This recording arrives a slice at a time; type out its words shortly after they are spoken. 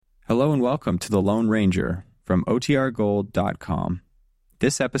Hello and welcome to The Lone Ranger from OTRGold.com.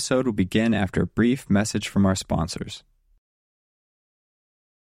 This episode will begin after a brief message from our sponsors.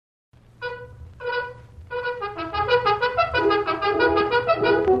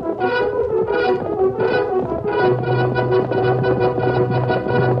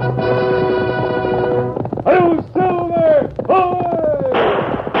 Hail Silver! Hoy!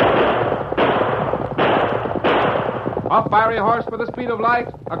 A fiery horse with the speed of light,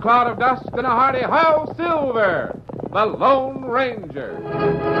 a cloud of dust, and a hearty Hail Silver! The Lone Ranger.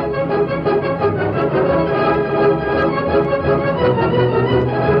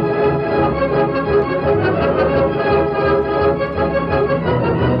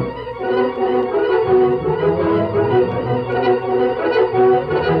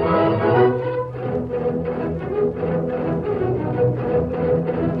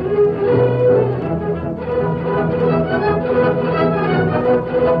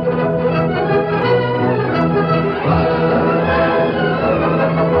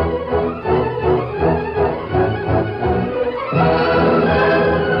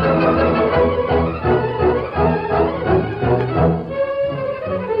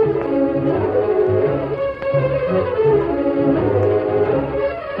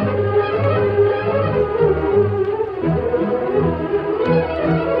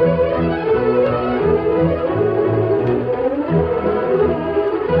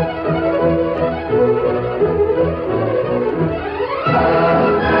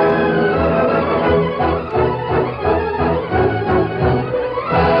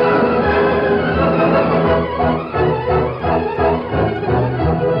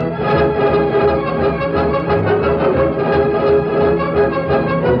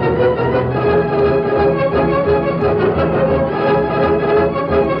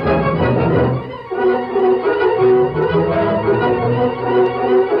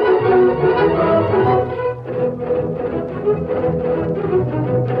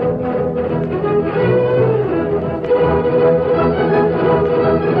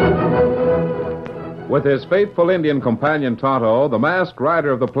 With his faithful Indian companion Tonto, the masked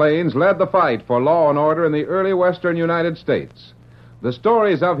rider of the plains led the fight for law and order in the early western United States. The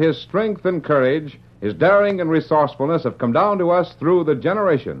stories of his strength and courage, his daring and resourcefulness have come down to us through the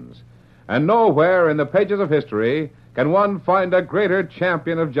generations. And nowhere in the pages of history can one find a greater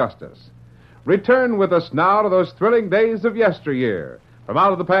champion of justice. Return with us now to those thrilling days of yesteryear. From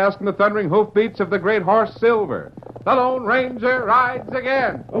out of the past and the thundering hoofbeats of the great horse Silver, the Lone Ranger rides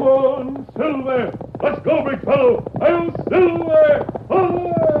again. Come on, Silver! Let's go, big fellow! Hail Silver!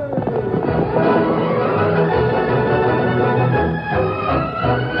 Hoy!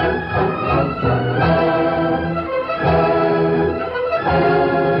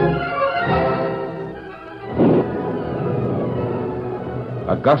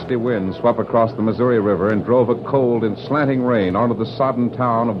 A gusty wind swept across the Missouri River and drove a cold and slanting rain onto the sodden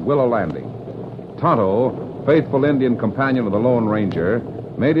town of Willow Landing. Tonto, faithful Indian companion of the Lone Ranger,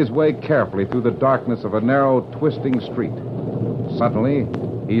 made his way carefully through the darkness of a narrow, twisting street. Suddenly,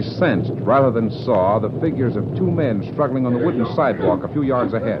 he sensed, rather than saw, the figures of two men struggling on the wooden sidewalk a few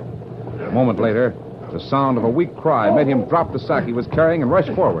yards ahead. A moment later, the sound of a weak cry made him drop the sack he was carrying and rush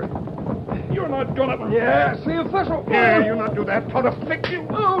forward. You're not gonna... Yeah, see if this'll... Yeah, you not do that. Tonto, flick you.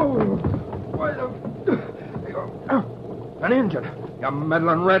 Oh! Why the... An Injun. You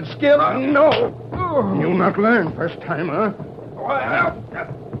meddling redskin. No. Oh. You not learn first time, huh?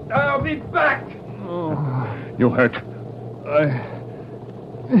 I'll be back. Oh. You hurt? I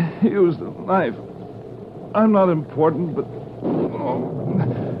used a knife. I'm not important, but... Oh.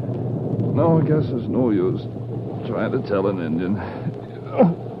 No, I guess there's no use trying to tell an Indian.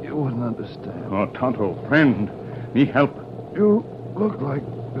 You wouldn't understand. Oh, Tonto, friend. Need help. You look like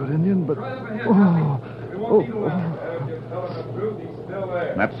a good Indian, but...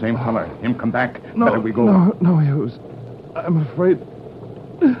 That same feller. Him come back. No, better we go. No use. I'm afraid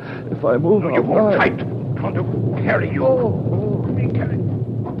if I move, you hold tight. Tonto, carry you. Let me carry.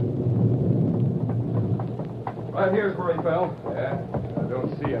 Right here's where he fell. Yeah, I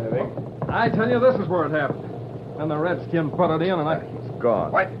don't see anything. I tell you, this is where it happened. And the redskin put it in, and He's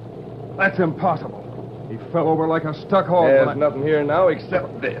gone. What? That's impossible. He fell over like a stuck hog. There's nothing here now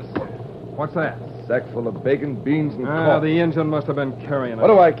except this. What's that? Sack full of bacon, beans, and Ah, coffee. the engine must have been carrying it. What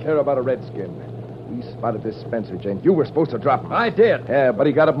do I care about a redskin? We spotted this Spencer gent. You were supposed to drop him. I did. Yeah, but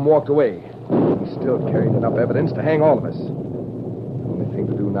he got up and walked away. He's still carrying enough evidence to hang all of us. The only thing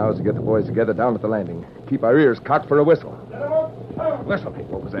to do now is to get the boys together down at the landing. Keep our ears cocked for a whistle. Listen,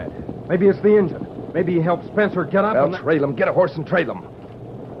 what was that? Maybe it's the engine. Maybe he helped Spencer get up. Well, trail him. Get a horse and trail him.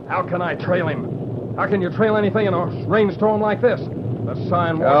 How can I trail him? How can you trail anything in a rainstorm like this? The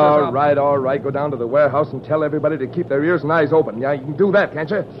sign washes All right. Go down to the warehouse and tell everybody to keep their ears and eyes open. Yeah, you can do that, can't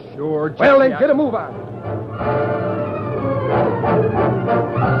you? Sure, Jesse. Well, then, get a move on.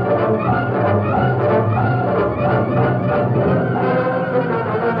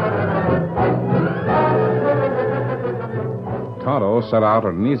 Tonto set out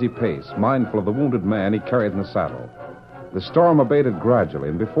at an easy pace, mindful of the wounded man he carried in the saddle. The storm abated gradually,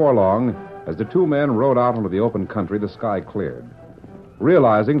 and before long, as the two men rode out into the open country, the sky cleared.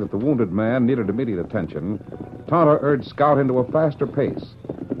 Realizing that the wounded man needed immediate attention, Tonto urged Scout into a faster pace.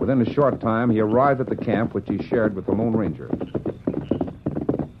 Within a short time, he arrived at the camp which he shared with the Lone Ranger.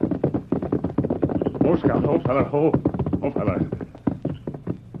 Oh, Scout, oh, fella.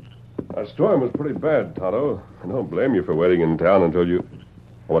 That storm was pretty bad, Tonto. I don't blame you for waiting in town until you...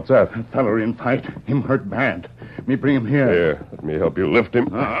 What's that? That feller in fight. Him hurt bad. Me bring him here. Here, let me help you lift him.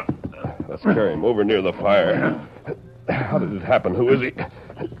 Let's carry him over near the fire. How did it happen? Who is he?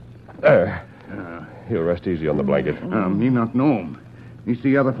 There. He'll rest easy on the blanket. Me not know him. Me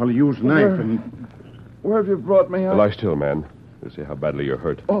see other fellow use knife and... Where have you brought me up? Lie still, man. We'll see how badly you're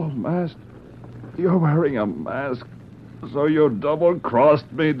hurt. Oh, mask. You're wearing a mask. So you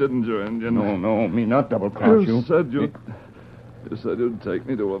double-crossed me, didn't you, Indian? No, me not double-cross you. You said you'd take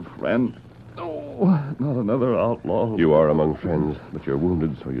me to a friend. Oh, not another outlaw. You are among friends, but you're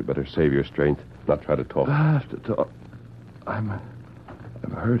wounded, so you'd better save your strength, not try to talk. I have to talk. I'm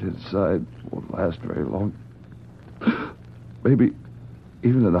hurt inside. Won't last very long. Maybe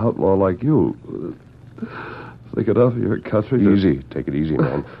even an outlaw like you. Think enough of your country. Easy. Take it easy,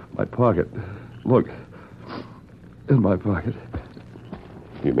 man. My pocket. Look. In my pocket.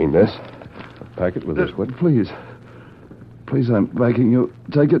 You mean this? A packet with this what? Please, I'm begging you.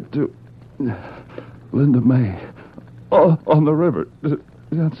 Take it to Linda May. Oh, on the river. Do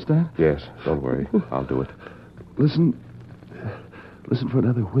you understand? Yes, don't worry. I'll do it. Listen for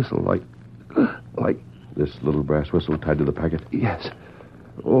another whistle, like this little brass whistle tied to the packet? Yes.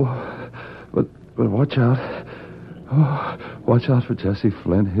 Oh, but watch out. Oh, watch out for Jesse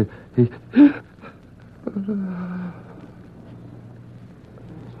Flynn. He...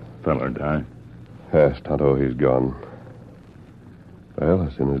 Feller died. Yes, Tonto, he's gone. Well,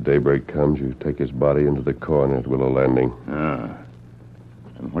 as soon as daybreak comes, you take his body into the corner at Willow Landing.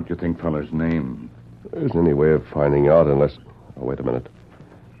 And what do you think feller's name? There isn't any way of finding out unless... Oh, wait a minute.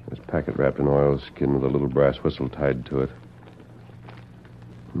 This packet wrapped in oilskin with a little brass whistle tied to it.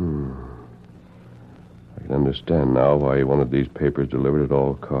 I can understand now why he wanted these papers delivered at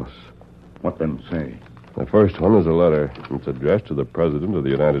all costs. What them say? The first one is a letter. It's addressed to the President of the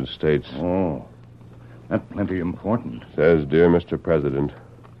United States. Oh, that's plenty important. Says, Dear Mr. President,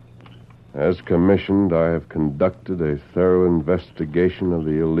 as commissioned, I have conducted a thorough investigation of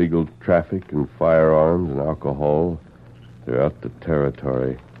the illegal traffic in firearms and alcohol throughout the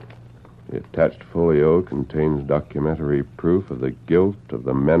territory. The attached folio contains documentary proof of the guilt of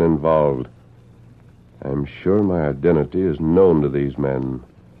the men involved. I am sure my identity is known to these men.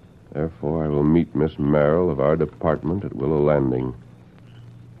 Therefore, I will meet Miss Merrill of our department at Willow Landing.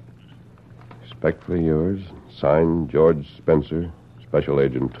 Respectfully yours, signed George Spencer, Special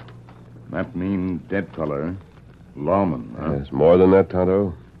Agent. That mean dead feller. Lawman, huh? Yes, more than that,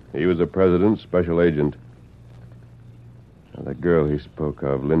 Tonto. He was the President's Special Agent. Now, that girl he spoke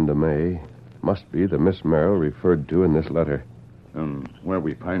of, Linda May, must be the Miss Merrill referred to in this letter. And where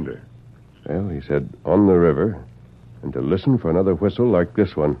we find her? Well, he said on the river, and to listen for another whistle like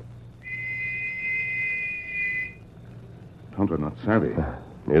this one. Tonto not savvy.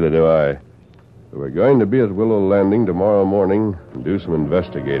 Neither do I. But we're going to be at Willow Landing tomorrow morning and do some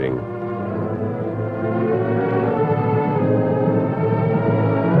investigating.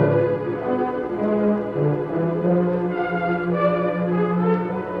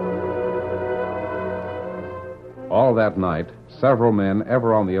 All that night, several men,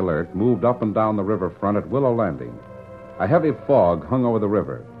 ever on the alert, moved up and down the riverfront at Willow Landing. A heavy fog hung over the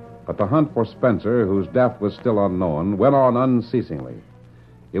river, but the hunt for Spencer, whose death was still unknown, went on unceasingly.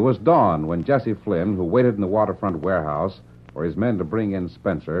 It was dawn when Jesse Flynn, who waited in the waterfront warehouse for his men to bring in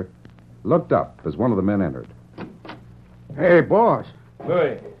Spencer, looked up as one of the men entered. Hey, boss.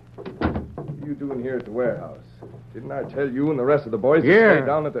 Louis, what are you doing here at the warehouse? Didn't I tell you and the rest of the boys to Yeah. stay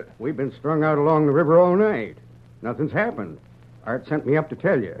down at the... We've been strung out along the river all night. Nothing's happened. Art sent me up to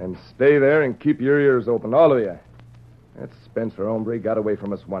tell you. And stay there and keep your ears open, all of you. That Spencer hombre got away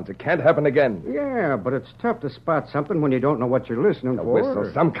from us once. It can't happen again. Yeah, but it's tough to spot something when you don't know what you're listening A for.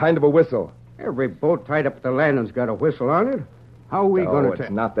 whistle, some kind of a whistle. Every boat tied up at the landing's got a whistle on it. How are we No, going to...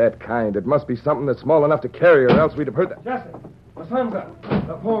 it's not that kind. It must be something that's small enough to carry, or else we'd have heard that. Jesse, the sun's up.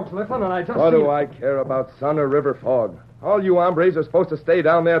 The fog's lifting, and I just What do I care about sun or river fog? All you hombres are supposed to stay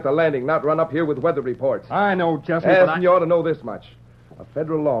down there at the landing, not run up here with weather reports. I know, Jesse, Yes, but and you ought to know this much. A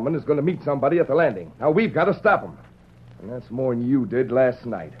federal lawman is going to meet somebody at the landing. Now, we've got to stop him. And that's more than you did last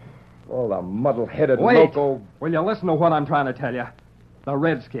night. All the muddle-headed Wait. loco... Will you listen to what I'm trying to tell you? The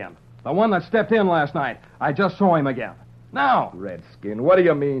redskin. The one that stepped in last night. I just saw him again. Now. Redskin, what do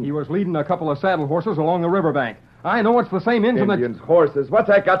you mean? He was leading a couple of saddle horses along the riverbank. I know it's the same Indian Indians, horses. What's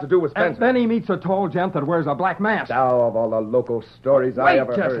that got to do with And Spencer? then he meets a tall gent that wears a black mask. Now, of all the local stories I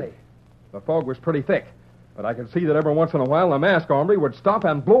ever Jesse. heard. The fog was pretty thick, but I could see that every once in a while the mask hombre would stop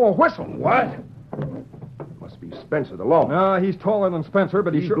and blow a whistle. What? Must be Spencer, the lawman. No, he's taller than Spencer,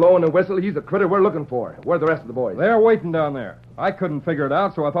 but He's blowing a whistle. He's the critter we're looking for. Where are the rest of the boys? They're waiting down there. I couldn't figure it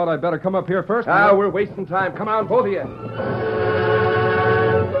out, so I thought I'd better come up here first. We're wasting time. Come on, both of you.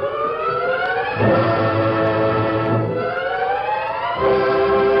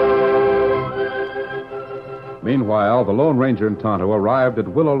 Meanwhile, the Lone Ranger and Tonto arrived at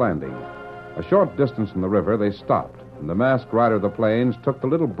Willow Landing. A short distance from the river, they stopped, and the masked rider of the plains took the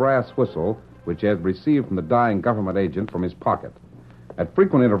little brass whistle which he had received from the dying government agent from his pocket. At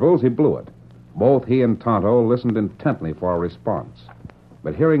frequent intervals, he blew it. Both he and Tonto listened intently for a response,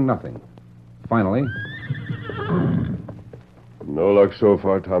 but hearing nothing. Finally... No luck so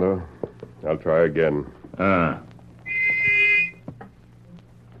far, Tonto. I'll try again.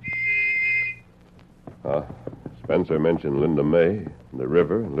 Spencer mentioned Linda May and the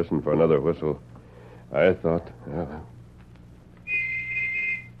river and listened for another whistle. I thought...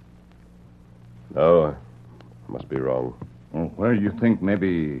 No, I must be wrong. Well, where do you think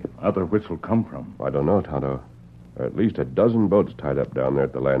maybe other whistle come from? I don't know, Tonto. There are at least a dozen boats tied up down there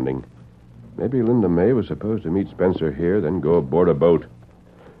at the landing. Maybe Linda May was supposed to meet Spencer here, then go aboard a boat.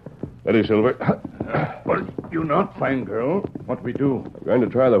 Steady, Silver. Well, you not, fine girl. What we do? I'm going to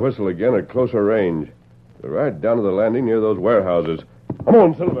try the whistle again at closer range. We're right down to the landing near those warehouses. Come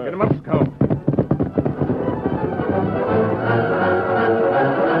on, Silver. Get him up, Scout.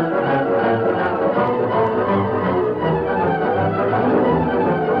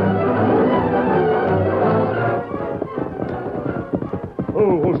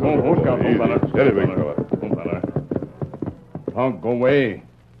 Steady, big fella. Fog, go away.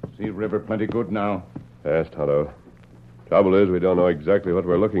 See river plenty good now. Yes, Tonto. Trouble is, we don't know exactly what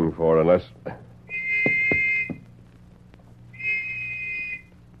we're looking for unless...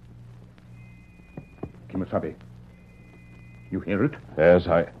 Kimasabi. You hear it? Yes,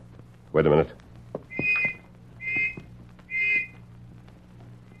 Wait a minute.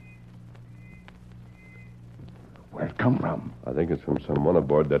 Where'd it come from? I think it's from someone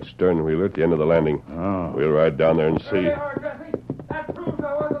aboard that stern wheeler at the end of the landing. Oh. We'll ride down there and see. There you are, Jesse. That proves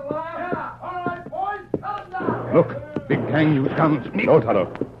I wasn't lying. Yeah. All right, boys, cut it down. Look, big gang use guns. No,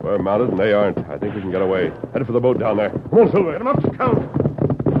 Tonto. We're mounted and they aren't. I think we can get away. Head for the boat down there. Come on, Silver. Get him up, Scout.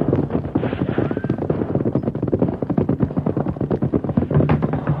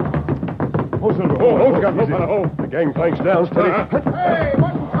 Oh, Silver. The gang flanks down. Steady. Hey,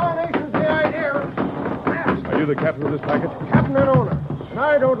 what in tarnation's the idea? Are you the captain of this packet? Captain and owner. And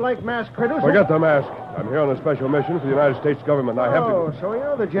I don't like masked critters. Forget the mask. I'm here on a special mission for the United States government. I have to... so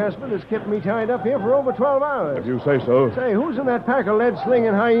you're the gentleman that's kept me tied up here for over 12 hours. If you say so. Say, who's in that pack of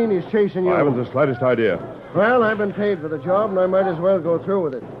lead-slinging hyenas chasing you? I haven't the slightest idea. Well, I've been paid for the job, and I might as well go through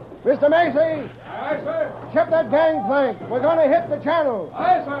with it. Mr. Macy! Aye, sir. Ship that gangplank. We're going to hit the channel.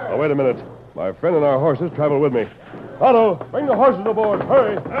 Aye, sir. Oh, wait a minute. My friend and our horses travel with me. Otto, bring the horses aboard.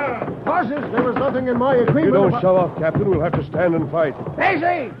 Hurry. Horses, there was nothing in my agreement. You don't shove off, Captain. We'll have to stand and fight.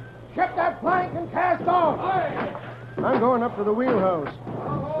 Macy! Ship that plank and cast off. Aye. I'm going up to the wheelhouse.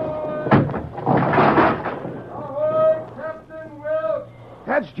 Ahoy, Captain Wilkes.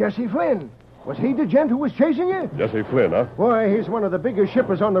 That's Jesse Flynn. Was he the gent who was chasing you? Jesse Flynn, huh? Boy, he's one of the biggest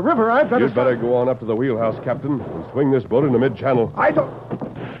shippers on the river. I've got to... You'd better go on up to the wheelhouse, Captain, and swing this boat into mid-channel. I don't...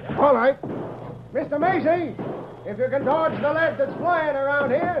 All right. Mr. Macy, if you can dodge the lead that's flying around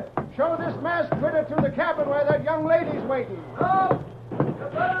here, show this masked critter to the cabin where that young lady's waiting. Up. You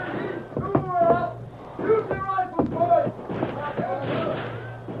better heave to her up. Use your rifles, boys.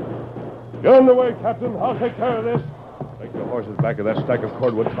 Get on the way, Captain. I'll take care of this. Take the horses back of that stack of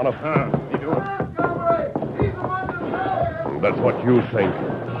cordwood, Tonto. You do it. Montgomery, he's the one that's there. That's what you think.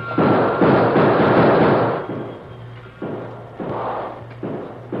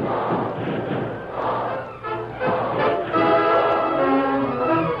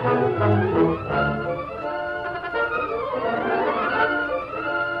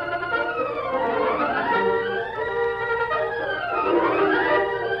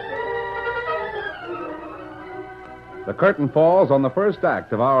 The curtain falls on the first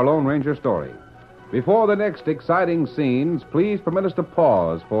act of our Lone Ranger story. Before the next exciting scenes, please permit us to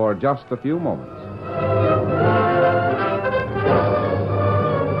pause for just a few moments.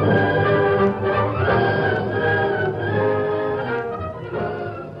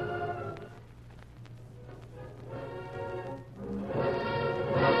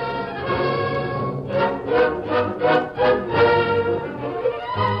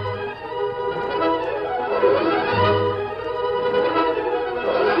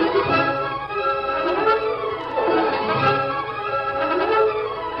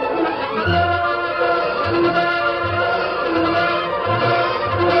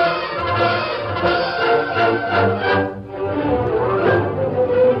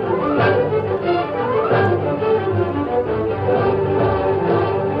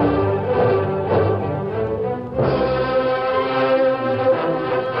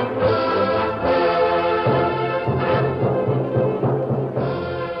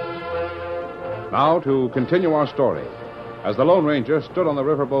 Now to continue our story. As the Lone Ranger stood on the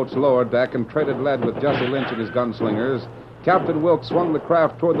riverboat's lower deck and traded lead with Jesse Lynch and his gunslingers, Captain Wilkes swung the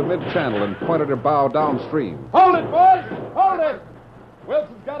craft toward the mid-channel and pointed her bow downstream. Hold it, boys! Hold it!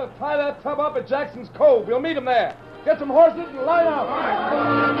 Wilson's got to tie that tub up at Jackson's Cove. We'll meet him there. Get some horses and line up.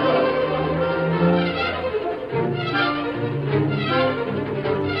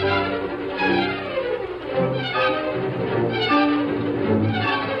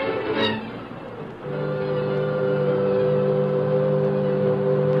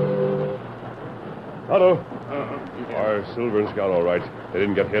 Tonto. Our Silver and Scout all right. They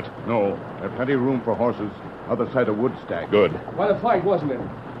didn't get hit. No, there's plenty of room for horses. Other side of Woodstack. Good. Quite a fight, wasn't it?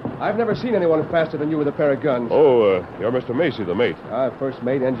 I've never seen anyone faster than you with a pair of guns. Oh, you're Mr. Macy, the mate. First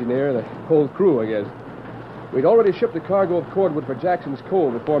mate, engineer, the whole crew, I guess. We'd already shipped a cargo of cordwood for Jackson's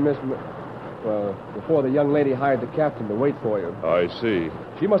Cove before before the young lady hired the captain to wait for you. I see.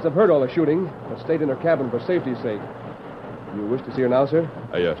 She must have heard all the shooting, but stayed in her cabin for safety's sake. You wish to see her now, sir?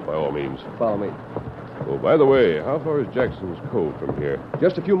 Yes, by all means. Follow me. Oh, by the way, how far is Jackson's Cove from here?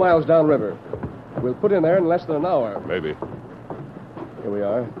 Just a few miles downriver. We'll put in there in less than an hour. Maybe. Here we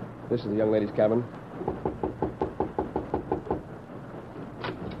are. This is the young lady's cabin.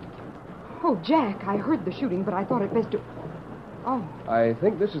 Oh, Jack, I heard the shooting, but I thought it best to... Oh, I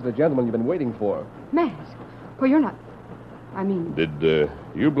think this is the gentleman you've been waiting for. mask. Well, you're not... I mean, Did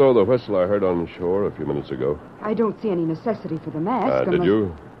you blow the whistle I heard on shore a few minutes ago? I don't see any necessity for the mask. Did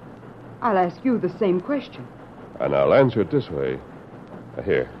you? I'll ask you the same question. And I'll answer it this way.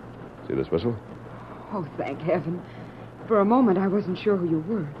 Here. See this whistle? Oh, thank heaven. For a moment, I wasn't sure who you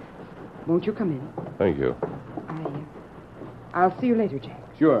were. Won't you come in? Thank you. I'll see you later, Jack.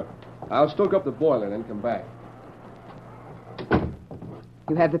 Sure. I'll stoke up the boiler and then come back.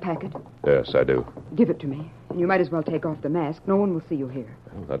 You have the packet? Yes, I do. Give it to me. And you might as well take off the mask. No one will see you here.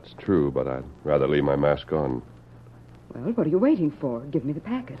 Well, that's true, but I'd rather leave my mask on. Well, what are you waiting for? Give me the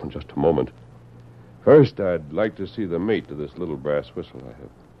packet. In just a moment. First, I'd like to see the mate to this little brass whistle I have.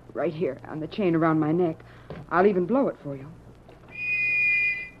 Right here, on the chain around my neck. I'll even blow it for you.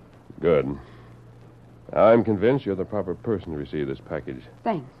 Good. Now, I'm convinced you're the proper person to receive this package.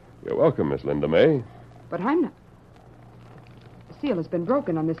 Thanks. You're welcome, Miss Linda May. But I'm not... The seal has been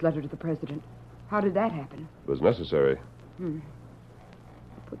broken on this letter to the president. How did that happen? It was necessary.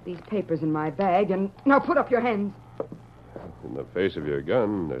 Put these papers in my bag and... Now put up your hands. In the face of your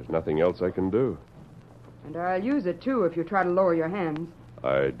gun, there's nothing else I can do. And I'll use it, too, if you try to lower your hands.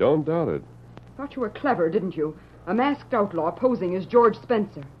 I don't doubt it. Thought you were clever, didn't you? A masked outlaw posing as George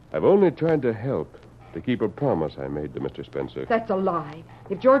Spencer. I've only tried to help, to keep a promise I made to Mr. Spencer. That's a lie.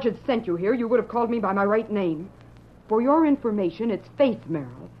 If George had sent you here, you would have called me by my right name. For your information, it's Faith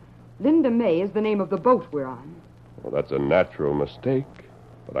Merrill. Linda May is the name of the boat we're on. Well, that's a natural mistake,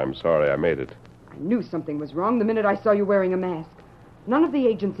 but I'm sorry I made it. I knew something was wrong the minute I saw you wearing a mask. None of the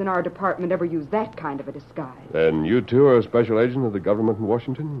agents in our department ever use that kind of a disguise. And you, too, are a special agent of the government in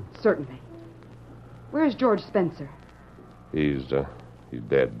Washington? Certainly. Where's George Spencer? He's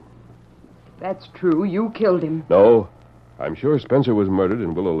dead. That's true. You killed him. No. I'm sure Spencer was murdered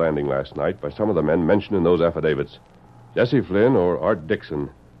in Willow Landing last night by some of the men mentioned in those affidavits. Jesse Flynn or Art Dixon.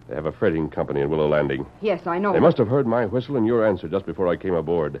 They have a freighting company in Willow Landing. Yes, I know. They must have heard my whistle and your answer just before I came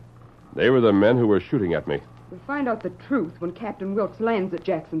aboard. They were the men who were shooting at me. We'll find out the truth when Captain Wilkes lands at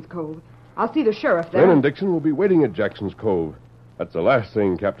Jackson's Cove. I'll see the sheriff there. Flynn and Dixon will be waiting at Jackson's Cove. That's the last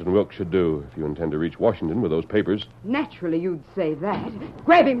thing Captain Wilkes should do if you intend to reach Washington with those papers. Naturally, you'd say that.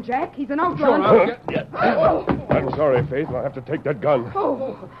 Grab him, Jack. He's an outlaw. I'm sorry, Faith. I'll have to take that gun.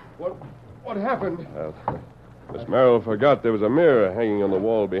 Oh. What happened? Miss Merrill forgot there was a mirror hanging on the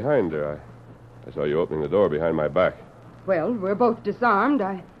wall behind her. I saw you opening the door behind my back. Well, we're both disarmed.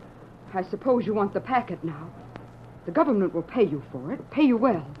 I I suppose you want the packet now. The government will pay you for it, pay you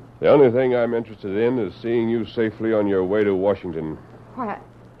well. The only thing I'm interested in is seeing you safely on your way to Washington. Why,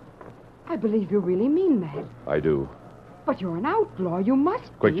 I believe you really mean that. I do. But you're an outlaw. You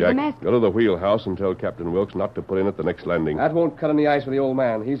must Quick, be. Jack. The Go to the wheelhouse and tell Captain Wilkes not to put in at the next landing. That won't cut any ice for the old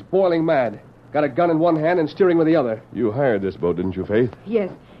man. He's boiling mad. Got a gun in one hand and steering with the other. You hired this boat, didn't you, Faith?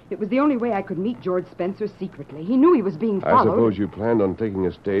 Yes. It was the only way I could meet George Spencer secretly. He knew he was being followed. I suppose you planned on taking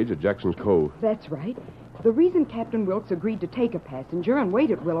a stage at Jackson's Cove. That's right. The reason Captain Wilkes agreed to take a passenger and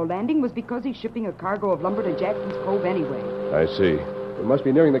wait at Willow Landing was because he's shipping a cargo of lumber to Jackson's Cove anyway. I see. We must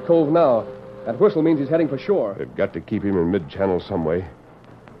be nearing the cove now. That whistle means he's heading for shore. They've got to keep him in mid-channel some way.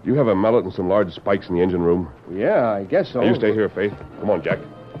 Do you have a mallet and some large spikes in the engine room? Yeah, I guess so. Now, you stay here, Faith. Come on, Jack.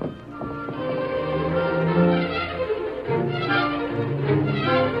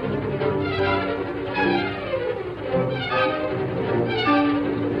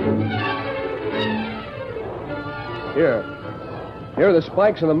 Here are the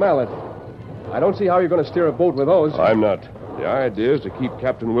spikes and the mallet. I don't see how you're going to steer a boat with those. I'm not. The idea is to keep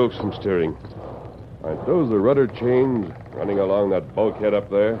Captain Wilkes from steering. Aren't those the rudder chains running along that bulkhead up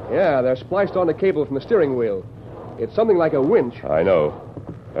there? Yeah, they're spliced on the cable from the steering wheel. It's something like a winch. I know.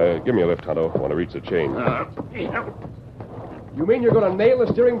 Give me a lift, Tonto. I want to reach the chain. You mean you're going to nail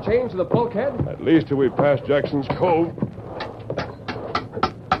the steering chains to the bulkhead? At least till we pass Jackson's Cove.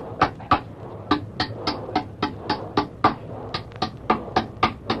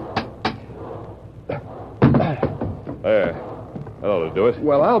 There. That ought to do it.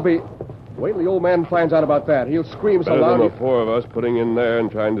 Well, I'll be... Wait till the old man finds out about that. He'll scream so Better loud... than the four of us putting in there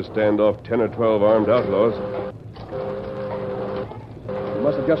and trying to stand off 10 or 12 armed outlaws. He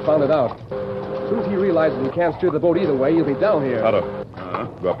must have just found it out. As soon as he realizes he can't steer the boat either way, he'll be down here. Tonto,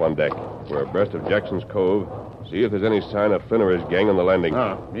 go up on deck. We're abreast of Jackson's Cove. See if there's any sign of Flynn or his gang on the landing.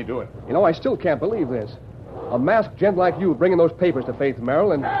 Me do it. You know, I still can't believe this. A masked gent like you bringing those papers to Faith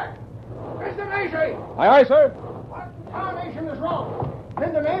Merrill and... Jack! Mr. Macy! Aye, aye, sir. What in tarnation is wrong?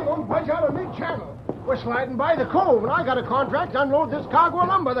 Linda May won't budge out of mid-channel. We're sliding by the cove, and I got a contract to unload this cargo of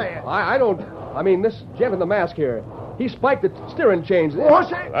lumber there. I don't... I mean, this gent in the mask here. He spiked the steering chains.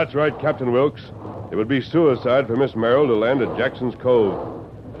 What's it? That's right, Captain Wilkes. It would be suicide for Miss Merrill to land at Jackson's Cove.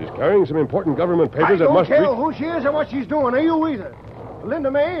 She's carrying some important government papers that must I don't care who she is or what she's doing, or you either. Linda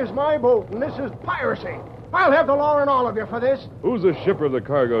May is my boat, and this is piracy. I'll have the law on all of you for this. Who's the shipper of the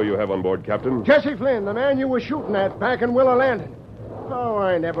cargo you have on board, Captain? Jesse Flynn, the man you were shooting at back in Willow Landing. Oh,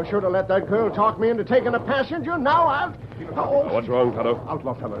 I never should have let that girl talk me into taking a passenger. Now I'll... Oh, What's wrong, Tonto?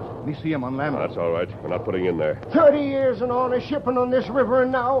 Outlaw fellas. Me see him on land. That's all right. We're not putting in there. 30 years and on a shipping on this river,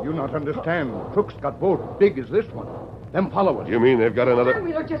 and now... You not understand. Crooks got boat big as this one. Them follow us. You mean they've got another...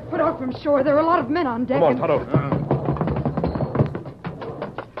 We'll just put out from shore. There are a lot of men on deck. Come on, Tonto.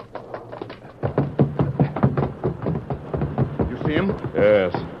 You see him?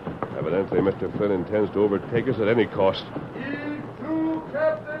 Yes. Evidently, Mr. Flynn intends to overtake us at any cost. Heed to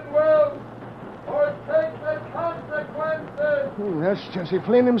Captain Wells, or take the consequences. That's Jesse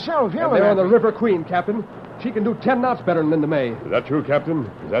Flynn himself And yelling they're at on the me. River Queen, Captain. She can do 10 knots better than Linda May. Is that true, Captain?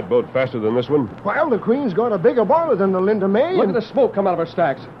 Is that boat faster than this one? Well, the Queen's got a bigger boiler than the Linda May. Look at the smoke come out of her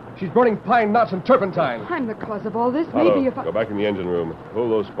stacks. She's burning pine knots and turpentine. I'm the cause of all this. Tonto, Maybe if I... go back in the engine room. Pull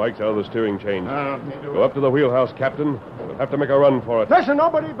those spikes out of the steering chain. Me do Go up to the wheelhouse, Captain. We'll have to make a run for it. Listen,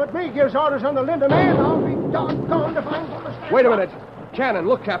 nobody but me gives orders on the Linda May, and I'll be doggone if I'm going to stand Wait a by. minute. Cannon,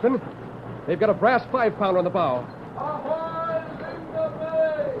 look, Captain. They've got a brass 5-pounder on the bow. Ahoy, Linda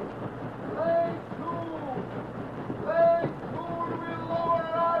Bay! Lay to! We'll lower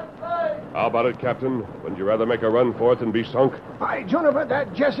our sails! How about it, Captain? Wouldn't you rather make a run for it than be sunk? By Juniper,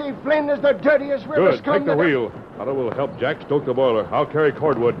 that Jesse Flynn is the dirtiest river Good. scum Take the that- wheel. Tonto will help Jack stoke the boiler. I'll carry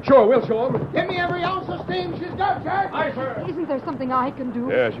cordwood. Sure, we'll show 'em. Give me every ounce of steam she's got, Jack. Aye, sir. Isn't there something I can do?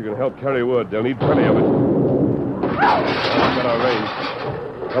 Yes, you can help carry wood. They'll need plenty of it. We've got our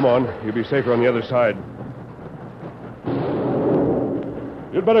range. Come on. You'll be safer on the other side.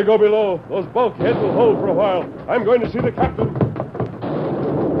 You'd better go below. Those bulkheads will hold for a while. I'm going to see the captain.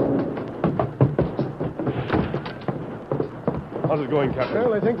 How's it going, Captain?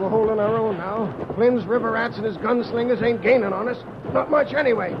 Well, I think we're holding our own now. Flynn's river rats and his gunslingers ain't gaining on us. Not much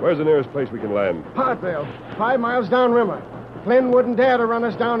anyway. Where's the nearest place we can land? Hartville, 5 miles downriver. Flynn wouldn't dare to run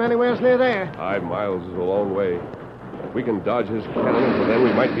us down anywhere near there. 5 miles is a long way. If we can dodge his cannon until then,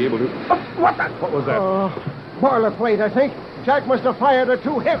 we might be able to... What the? What was that? Boilerplate, I think. Jack must have fired her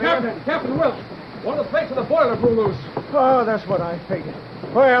too heavy. Captain Wilkes. One of the plates in the boiler blew loose. Oh, that's what I figured.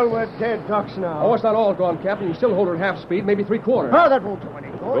 Well, we're dead ducks now. Oh, it's not all gone, Captain. You still hold her at half speed, maybe three-quarters. Oh, that won't do any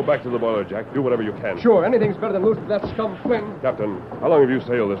Go good. back to the boiler, Jack. Do whatever you can. Sure, anything's better than losing that scum Flynn. Captain, how long have you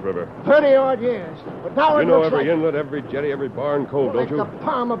sailed this river? 30-odd years. But now You it know looks every like... inlet, every jetty, every bar and cove, like don't you? the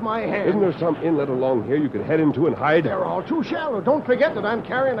palm of my hand. Isn't there some inlet along here you could head into and hide? They're all too shallow. Don't forget that I'm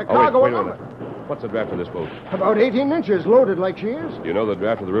carrying a Oh, wait, cargo wait a of minute. lumber. What's the draft of this boat? About 18 inches, loaded like she is. Do you know the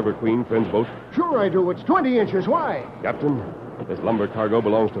draft of the River Queen, Flynn's boat? Sure I do. It's 20 inches. Why? Captain, this lumber cargo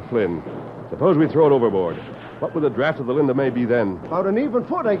belongs to Flynn. Suppose we throw it overboard. What would the draft of the Linda May be then? About an even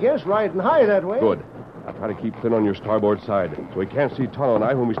foot, I guess, riding high that way. Good. I'll try to keep Flynn on your starboard side, so he can't see Tonto and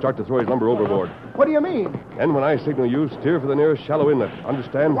I when we start to throw his lumber overboard. What do you mean? Then when I signal you, steer for the nearest shallow inlet.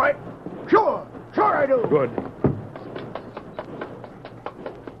 Understand? Why, sure. Sure I do. Good.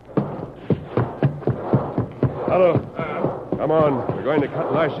 Hello. Come on. We're going to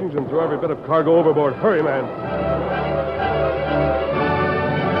cut lashings and throw every bit of cargo overboard. Hurry, man.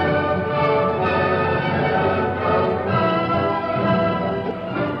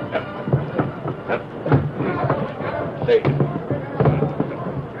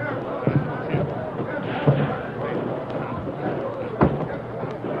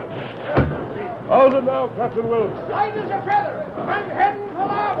 How's it now, Captain Wilkes? Light as a feather. I'm heading for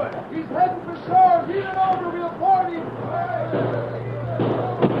larboard. He's heading for shore. Heeling over. We'll board him.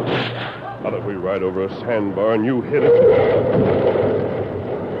 How if we ride over a sandbar and you hit it?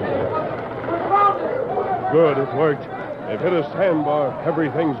 Good, it worked. They've hit a sandbar.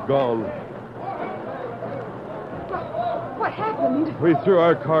 Everything's gone. What happened? We threw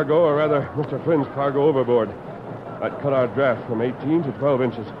our cargo, or rather, Mr. Flynn's cargo, overboard. That cut our draft from 18 to 12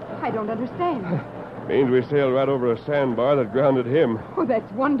 inches. I don't understand. Means we sailed right over a sandbar that grounded him. Oh,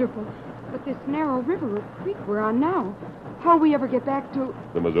 that's wonderful. But this narrow river or creek we're on now, how'll we ever get back to...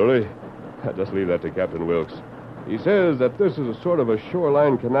 The Missouri? Just leave that to Captain Wilkes. He says that this is a sort of a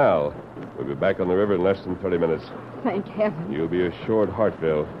shoreline canal. We'll be back on the river in less than 30 minutes. Thank heaven. You'll be ashore at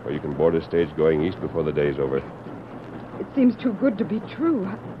Hartville, where you can board a stage going east before the day's over. It seems too good to be true.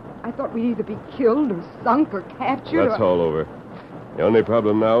 I thought we'd either be killed or sunk or captured. That's all over. The only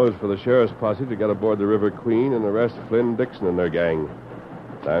problem now is for the sheriff's posse to get aboard the River Queen and arrest Flynn, Dixon, and their gang.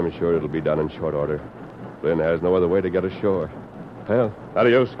 I'm sure it'll be done in short order. Flynn has no other way to get ashore. Well,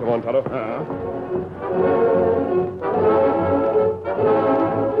 adios. Come on, Tonto.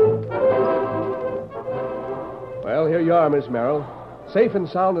 Well, here you are, Miss Merrill. Safe and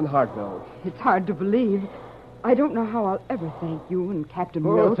sound in Hartville. It's hard to believe. I don't know how I'll ever thank you and Captain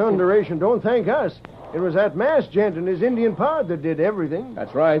Oh, Wilkes. thunderation. Don't thank us. It was that masked gent and his Indian pard that did everything.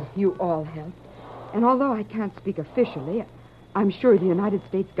 That's right. You all helped. And although I can't speak officially, I'm sure the United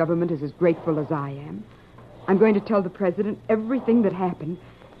States government is as grateful as I am. I'm going to tell the president everything that happened.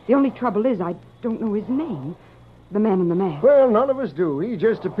 The only trouble is I don't know his name. The man in the mask. Well, none of us do. He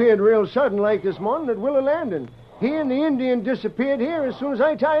just appeared real sudden like this morning at Willow Landing. He and the Indian disappeared here as soon as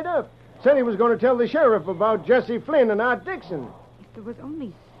I tied up. Said he was going to tell the sheriff about Jesse Flynn and Art Dixon. If there was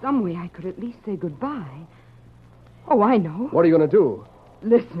only some way I could at least say goodbye. Oh, I know. What are you going to do?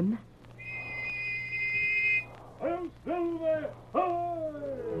 Listen. I'm still there.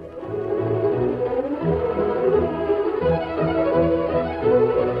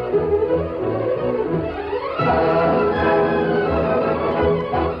 Hi!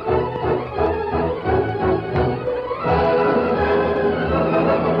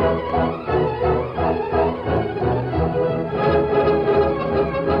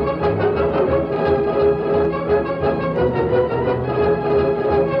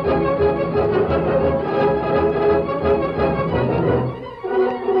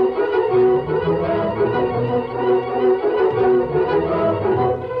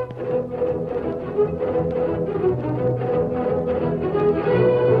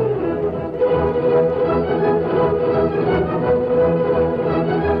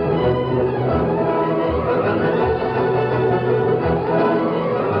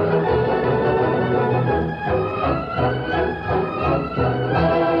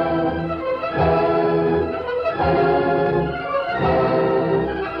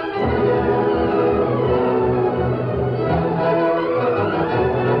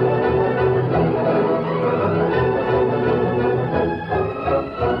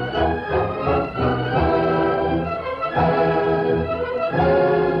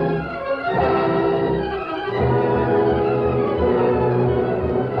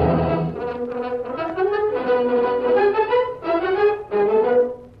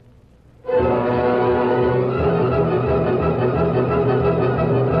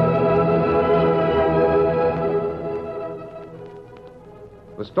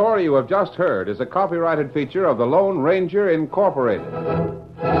 The story you have just heard is a copyrighted feature of the Lone Ranger Incorporated.